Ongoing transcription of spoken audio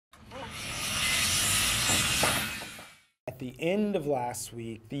At the end of last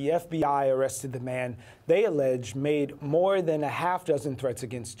week, the FBI arrested the man they allege made more than a half-dozen threats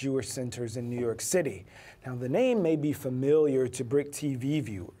against Jewish centers in New York City. Now, the name may be familiar to BRIC TV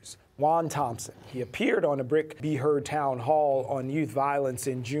viewers. Juan Thompson. He appeared on a BRIC Be Heard town hall on youth violence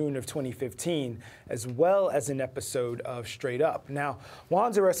in June of 2015, as well as an episode of Straight Up. Now,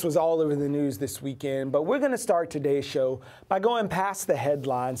 Juan's arrest was all over the news this weekend, but we're going to start today's show by going past the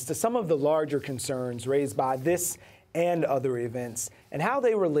headlines to some of the larger concerns raised by this and other events, and how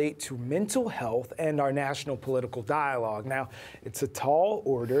they relate to mental health and our national political dialogue. Now, it's a tall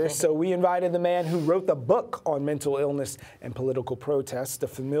order, so we invited the man who wrote the book on mental illness and political protest, a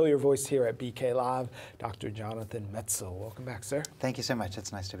familiar voice here at BK Live, Dr. Jonathan Metzl. Welcome back, sir. Thank you so much.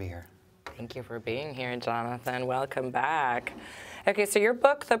 It's nice to be here. Thank you for being here, Jonathan. Welcome back. Okay, so your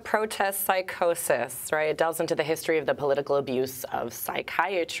book, The Protest Psychosis, right, it delves into the history of the political abuse of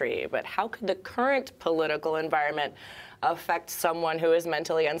psychiatry. But how could the current political environment affect someone who is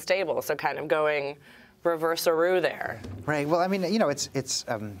mentally unstable? So kind of going reverse-a-roo there. Right. Well, I mean, you know,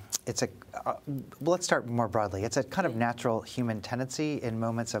 let's start more broadly. It's a kind of natural human tendency in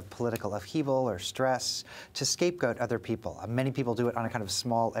moments of political upheaval or stress to scapegoat other people. Many people do it on a kind of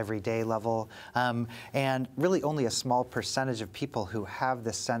small, everyday level, and really only a small percentage of people who have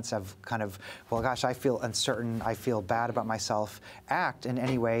this sense of kind of, well, gosh, I feel uncertain, I feel bad about myself, act in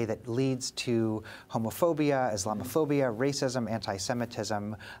any way that leads to homophobia, Islamophobia, racism,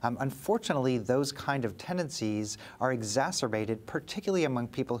 anti-Semitism. Unfortunately, those kind of tendencies are exacerbated, particularly among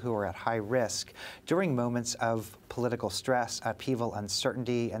people who are at high risk during moments of political stress, upheaval,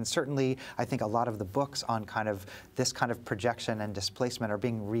 uncertainty, and certainly I think a lot of the books on kind of this kind of projection and displacement are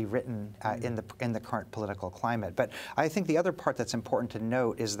being rewritten in the current political climate. But I think the other part that's important to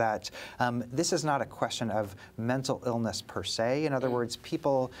note is that this is not a question of mental illness per se. In other words,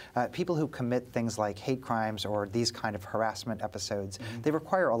 people who commit things like hate crimes or these kind of harassment episodes, they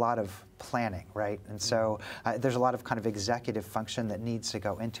require a lot of planning, right? And so there's a lot of kind of executive function that needs to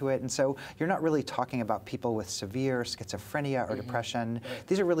go into it. And so you're not really talking about people with severe schizophrenia or depression.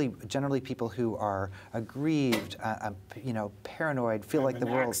 These are really generally people who are aggrieved, you know, paranoid, feel like the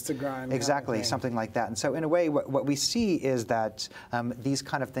world, exactly, something like that. And so in a way, what we see is that these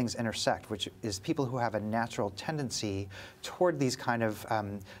kind of things intersect, which is people who have a natural tendency toward these kind of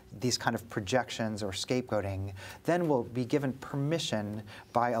projections or scapegoating, then will be given permission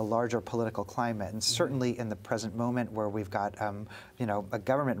by a larger political climate. And certainly in the present moment where we've got you know, a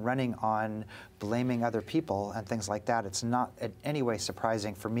government running on blaming other people and things like that, it's not in any way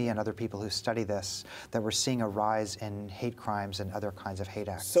surprising for me and other people who study this that we're seeing a rise in hate crimes and other kinds of hate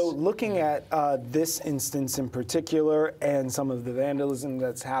acts. So looking at this instance in particular and some of the vandalism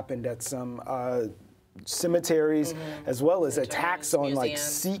that's happened at some cemeteries, as well as attacks on like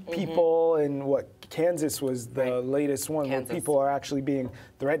Sikh people, and what Kansas was the latest one, where people are actually being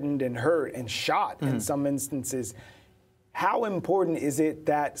threatened and hurt and shot in some instances. How important is it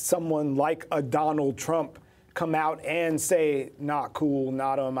that someone like a Donald Trump come out and say, not cool,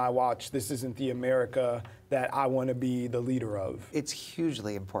 not on my watch, this isn't the America that I want to be the leader of? It's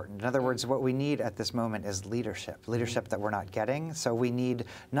hugely important. In other words, what we need at this moment is leadership that we're not getting. So we need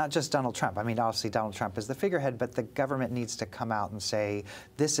not just Donald Trump. I mean, obviously Donald Trump is the figurehead, but the government needs to come out and say,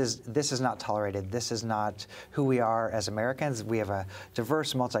 this is not tolerated. This is not who we are as Americans. We have a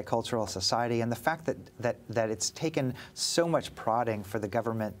diverse, multicultural society, and the fact that it's taken so much prodding for the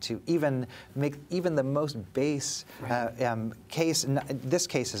government to even make even the most base case. This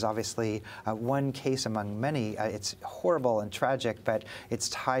case is obviously one case among many. It's horrible and tragic, but it's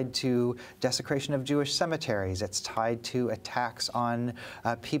tied to desecration of Jewish cemeteries. It's tied to attacks on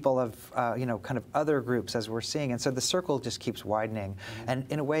people of, you know, kind of other groups, as we're seeing. And so the circle just keeps widening. And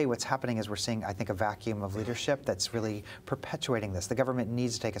in a way, what's happening is we're seeing, I think, a vacuum of leadership that's really perpetuating this. The government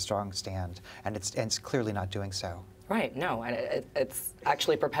needs to take a strong stand, and it's clearly not doing so. Right, no, and it's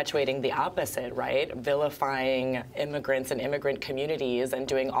actually perpetuating the opposite, right? Vilifying immigrants and immigrant communities and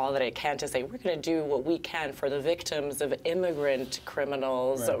doing all that it can to say, we're going to do what we can for the victims of immigrant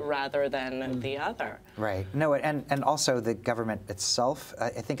criminals rather than the other. Right, no, and also the government itself, I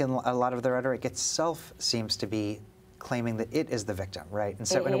think in a lot of the rhetoric itself seems to be claiming that it is the victim, right? And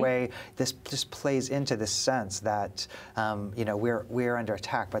so in a way, this just plays into this sense that you know, we're under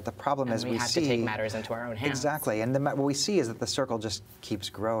attack. But the problem is we have to take matters into our own hands. Exactly, and what we see is that the circle just keeps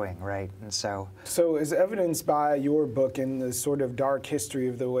growing, right? And so as evidenced by your book and the sort of dark history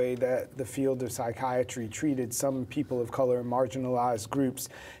of the way that the field of psychiatry treated some people of color and marginalized groups,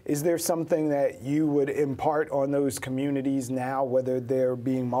 is there something that you would impart on those communities now, whether they're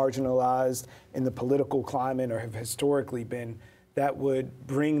being marginalized in the political climate or have historically been, that would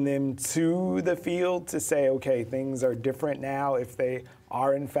bring them to the field to say, okay, things are different now if they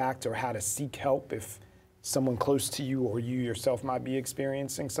are in fact, or how to seek help if someone close to you or you yourself might be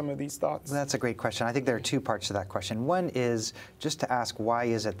experiencing some of these thoughts? That's a great question. I think there are two parts to that question. One is just to ask, why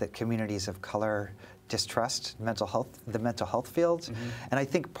is it that communities of color distrust the mental health field? And I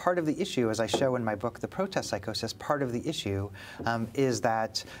think part of the issue, as I show in my book, The Protest Psychosis, part of the issue is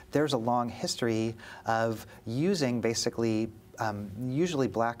that there's a long history of using basically usually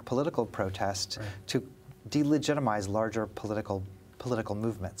black political protest to delegitimize larger political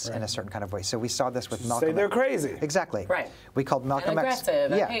movements in a certain kind of way. So we saw this with Malcolm. Say they're crazy. Exactly. Right. We called Malcolm X.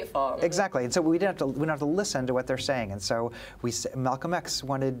 Aggressive and hateful. Exactly. And so we don't have to listen to what they're saying. And so Malcolm X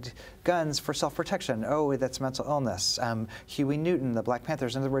wanted guns for self-protection. Oh, that's mental illness. Huey Newton, the Black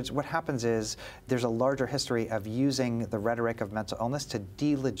Panthers. In other words, what happens is there's a larger history of using the rhetoric of mental illness to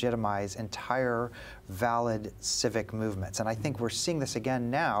delegitimize entire valid civic movements. And I think we're seeing this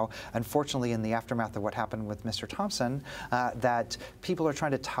again now, unfortunately, in the aftermath of what happened with Mr. Thompson, that people are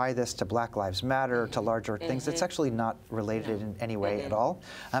trying to tie this to Black Lives Matter, to larger things. It's actually not related in any way at all.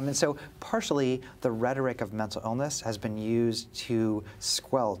 And so partially, the rhetoric of mental illness has been used to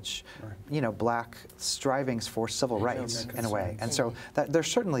squelch, Black strivings for civil rights in a way. And so there's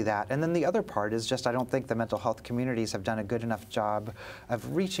certainly that. And then the other part is just I don't think the mental health communities have done a good enough job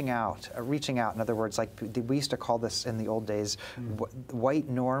of reaching out. In other words, like we used to call this in the old days, white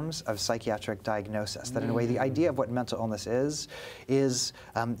norms of psychiatric diagnosis. That in a way, the idea of what mental illness is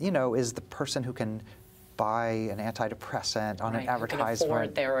the person who can buy an antidepressant on an advertisement. Can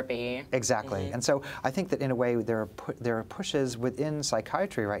afford therapy. Exactly. And so I think that in a way there are pushes within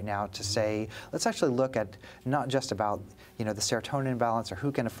psychiatry right now to say, let's actually look at not just about the serotonin imbalance or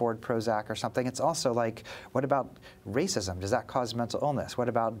who can afford Prozac or something. It's also like, what about racism? Does that cause mental illness? What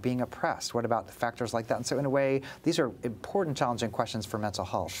about being oppressed? What about factors like that? And so in a way, these are important, challenging questions for mental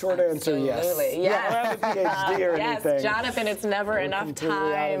health. Short answer, yes. Absolutely, yes. You don't have a PhD or anything. Yes, Jonathan, it's never enough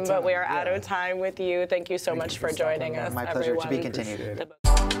time, but we are out of time with you. Thank you so much for joining us, My pleasure. To be everyone.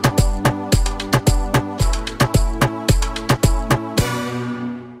 continued.